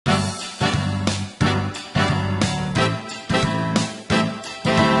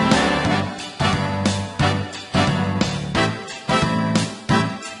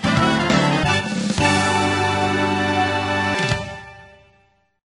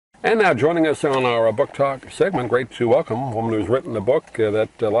And now joining us on our Book Talk segment, great to welcome a woman who's written a book that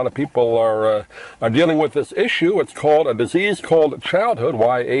a lot of people are dealing with this issue. It's called A Disease Called Childhood,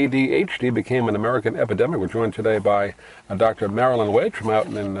 Why ADHD Became an American Epidemic. We're joined today by Dr. Marilyn Wedge from out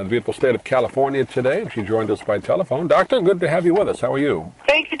in the beautiful state of California today. She joined us by telephone. Doctor, good to have you with us. How are you?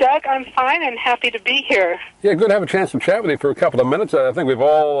 Thank you, Doug. I'm fine and happy to be here. Yeah, good to have a chance to chat with you for a couple of minutes. I think we've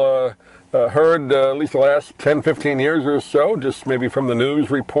all heard at least the last 10, 15 years or so, just maybe from the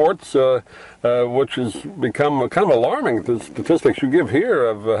news reports, which has become kind of alarming, the statistics you give here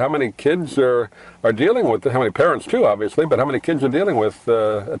of how many kids are dealing with, how many parents too, obviously, but how many kids are dealing with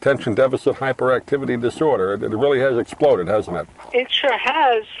attention deficit hyperactivity disorder. It really has exploded, hasn't it? It sure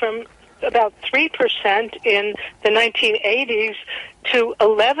has, from about 3% in the 1980s to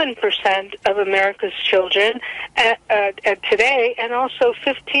 11% of America's children today, and also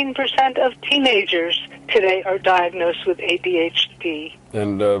 15% of teenagers today are diagnosed with ADHD.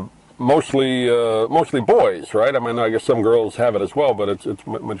 And mostly boys, right? I mean, I guess some girls have it as well, but it's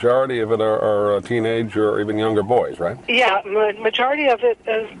majority of it are teenage or even younger boys, right? Yeah, majority of it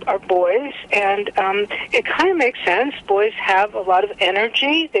are boys, and it kind of makes sense. Boys have a lot of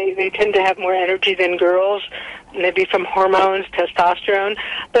energy. They tend to have more energy than girls, maybe from hormones, testosterone,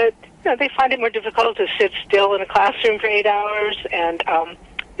 but they find it more difficult to sit still in a classroom for 8 hours, and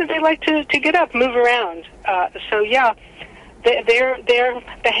they like to get up, move around. So yeah, their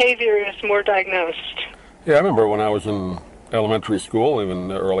behavior is more diagnosed. Yeah, I remember when I was in elementary school,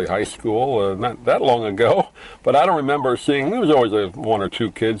 even early high school, not that long ago, but I don't remember seeing, there was always one or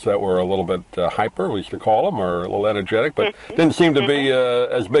two kids that were a little bit hyper, we used to call them, or a little energetic, but didn't seem to be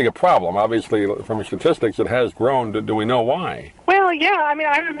as big a problem. Obviously, from your statistics, it has grown. Do we know why? Well, yeah, I mean,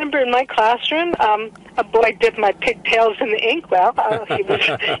 I remember in my classroom, a boy dipped my pigtails in the inkwell. He was,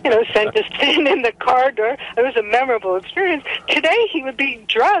 sent to stand in the corridor. It was a memorable experience. Today, he would be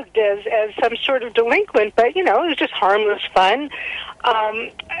drugged as some sort of delinquent, but, it was just harmless fun. I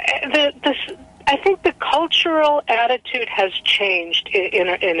think the cultural attitude has changed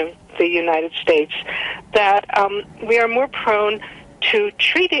in the United States, that we are more prone to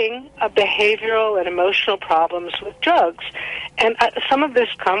treating behavioral and emotional problems with drugs. And some of this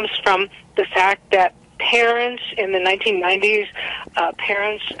comes from the fact that parents in the 1990s,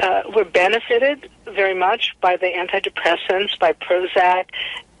 parents were benefited very much by the antidepressants, by Prozac,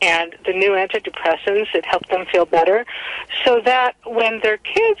 and the new antidepressants that help them feel better, so that when their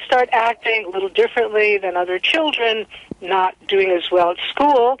kids start acting a little differently than other children, not doing as well at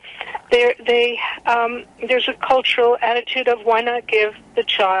school, there's a cultural attitude of why not give the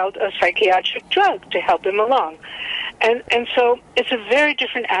child a psychiatric drug to help him along. And so it's a very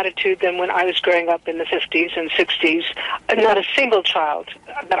different attitude than when I was growing up in the 50s and 60s. Not a single child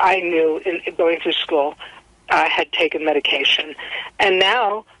that I knew going through school had taken medication. And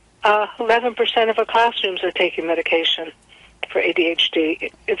now 11% of our classrooms are taking medication for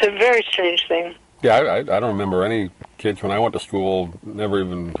ADHD. It's a very strange thing. Yeah, I don't remember any kids when I went to school, never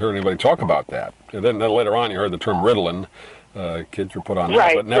even heard anybody talk about that. And then later on you heard the term Ritalin. Kids were put on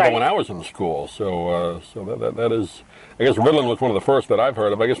that, but never when I was in school. So that is, I guess Ritalin was one of the first that I've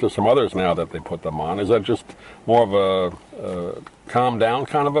heard of. I guess there's some others now that they put them on. Is that just more of a calm down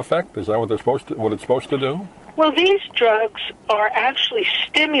kind of effect? Is that what it's supposed to do? Well, these drugs are actually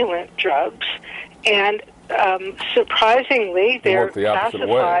stimulant drugs, and surprisingly, they're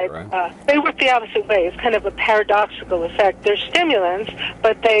classified. They work the opposite way. It's kind of a paradoxical effect. They're stimulants,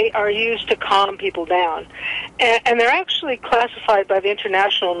 but they are used to calm people down. And they're actually classified by the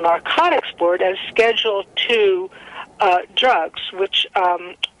International Narcotics Board as Schedule II drugs, which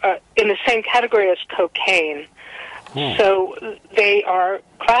in the same category as cocaine. So they are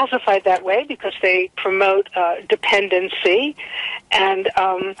classified that way because they promote dependency and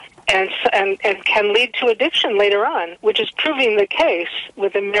can lead to addiction later on, which is proving the case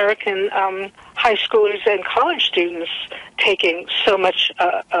with American high schoolers and college students taking so much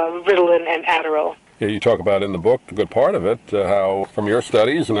Ritalin and Adderall. Yeah, you talk about in the book, a good part of it, how from your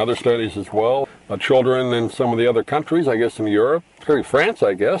studies and other studies as well, children in some of the other countries, I guess in Europe, particularly France,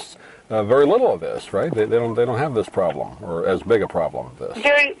 I guess, very little of this, right? They don't have this problem, or as big a problem as this.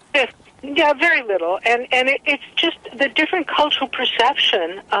 Very little, and it's just the different cultural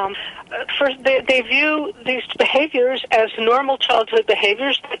perception. First, they view these behaviors as normal childhood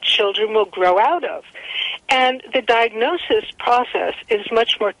behaviors that children will grow out of. And the diagnosis process is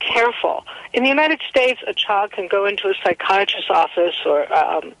much more careful. In the United States, a child can go into a psychiatrist's office or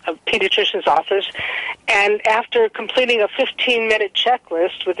a pediatrician's office, and after completing a 15-minute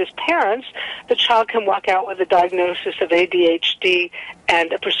checklist with his parents, the child can walk out with a diagnosis of ADHD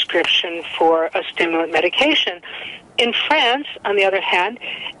and a prescription for a stimulant medication. In France, on the other hand,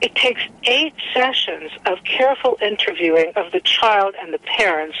 it takes 8 sessions of careful interviewing of the child and the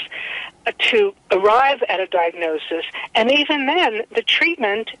parents to arrive at a diagnosis. And even then, the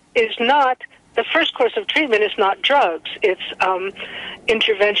treatment is not, the first course of treatment is not drugs. It's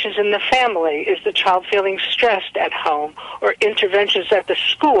interventions in the family. Is the child feeling stressed at home? Or interventions at the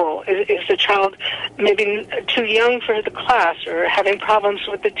school? Is the child maybe too young for the class or having problems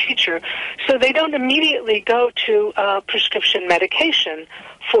with the teacher? So they don't immediately go to prescription medication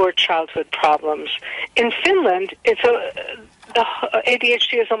for childhood problems. In Finland, the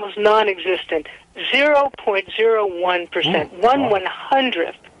ADHD is almost non-existent. 0.01%,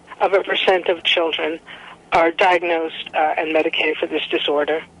 1/100th of a percent of children are diagnosed and medicated for this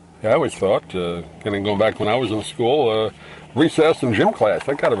disorder. Yeah, I always thought, going back when I was in school, recess and gym class,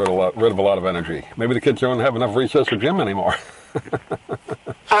 that got rid of a lot of energy. Maybe the kids don't have enough recess or gym anymore.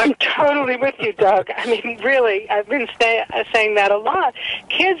 I'm totally with you, Doug. I mean, really, I've been saying that a lot.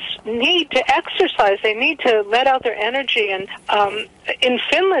 Kids need to exercise. They need to let out their energy. And in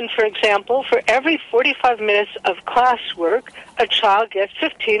Finland, for example, for every 45 minutes of classwork, a child gets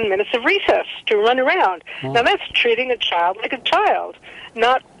 15 minutes of recess to run around. Now, that's treating a child like a child,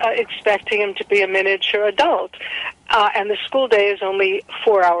 not expecting him to be a miniature adult. And the school day is only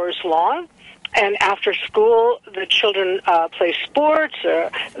 4 hours long. And after school, the children play sports,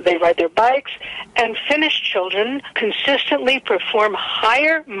 they ride their bikes, and Finnish children consistently perform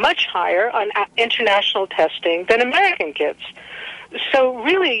much higher on international testing than American kids. So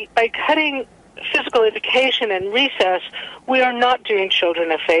really, by cutting physical education and recess, we are not doing children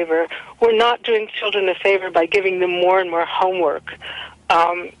a favor. We're not doing children a favor by giving them more and more homework.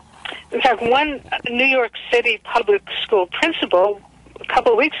 In fact, one New York City public school principal a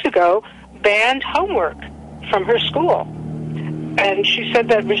couple of weeks ago banned homework from her school. And she said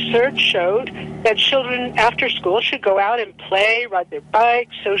that research showed that children after school should go out and play, ride their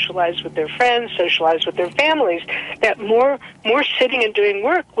bikes, socialize with their friends, socialize with their families, that more sitting and doing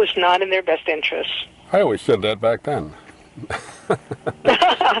work was not in their best interests. I always said that back then.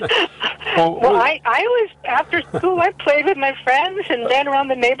 Well, I always, after school, I played with my friends and ran around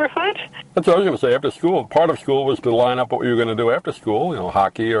the neighborhood. That's what I was going to say. After school, part of school was to line up what you were going to do after school,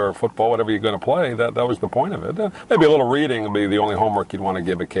 hockey or football, whatever you're going to play. That was the point of it. Maybe a little reading would be the only homework you'd want to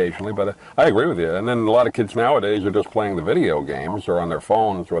give occasionally, but I agree with you. And then a lot of kids nowadays are just playing the video games or on their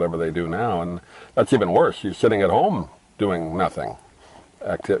phones, whatever they do now, and that's even worse. You're sitting at home doing nothing,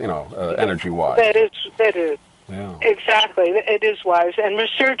 energy-wise. That is. Yeah. Exactly. It is wise. And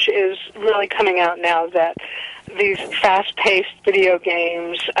research is really coming out now that these fast-paced video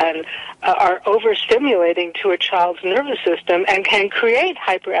games are overstimulating to a child's nervous system and can create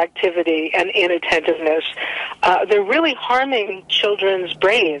hyperactivity and inattentiveness. They're really harming children's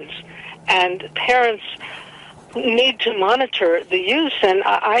brains, and parents need to monitor the use. And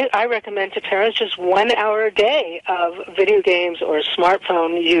I recommend to parents just 1 hour a day of video games or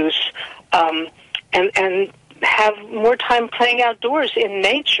smartphone use, and have more time playing outdoors in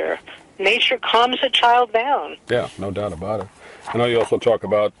nature. Nature calms a child down. Yeah, no doubt about it. I know you also talk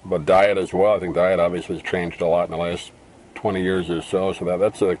about diet as well. I think diet obviously has changed a lot in the last 20 years or so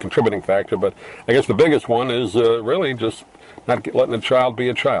that's a contributing factor. But I guess the biggest one is really just not letting a child be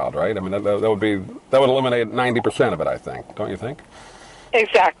a child, right? I mean, that would eliminate 90% of it, I think. Don't you think?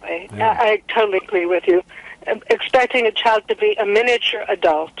 Exactly. Yeah. I totally agree with you. Expecting a child to be a miniature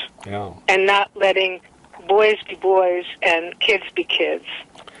adult, and not letting boys be boys and kids be kids.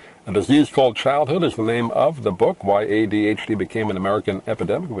 A Disease Called Childhood is the name of the book, Why ADHD Became an American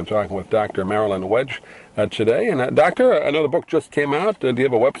Epidemic. We've been talking with Dr. Marilyn Wedge today. And Doctor, I know the book just came out. Do you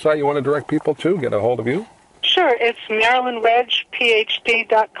have a website you want to direct people to, get a hold of you? Sure. It's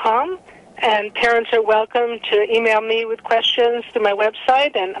MarilynWedgePhD.com. And parents are welcome to email me with questions through my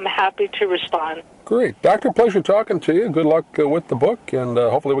website, and I'm happy to respond. Great. Doctor, pleasure talking to you. Good luck with the book, and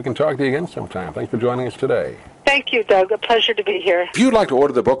hopefully we can talk to you again sometime. Thanks for joining us today. Thank you, Doug. A pleasure to be here. If you'd like to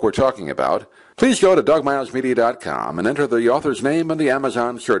order the book we're talking about, please go to DougMilesMedia.com and enter the author's name in the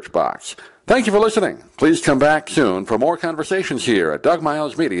Amazon search box. Thank you for listening. Please come back soon for more conversations here at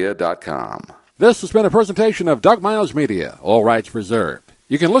DougMilesMedia.com. This has been a presentation of Doug Miles Media, all rights reserved.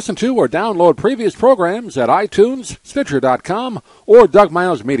 You can listen to or download previous programs at iTunes, Stitcher.com, or Doug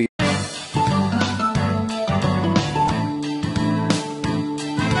Miles Media.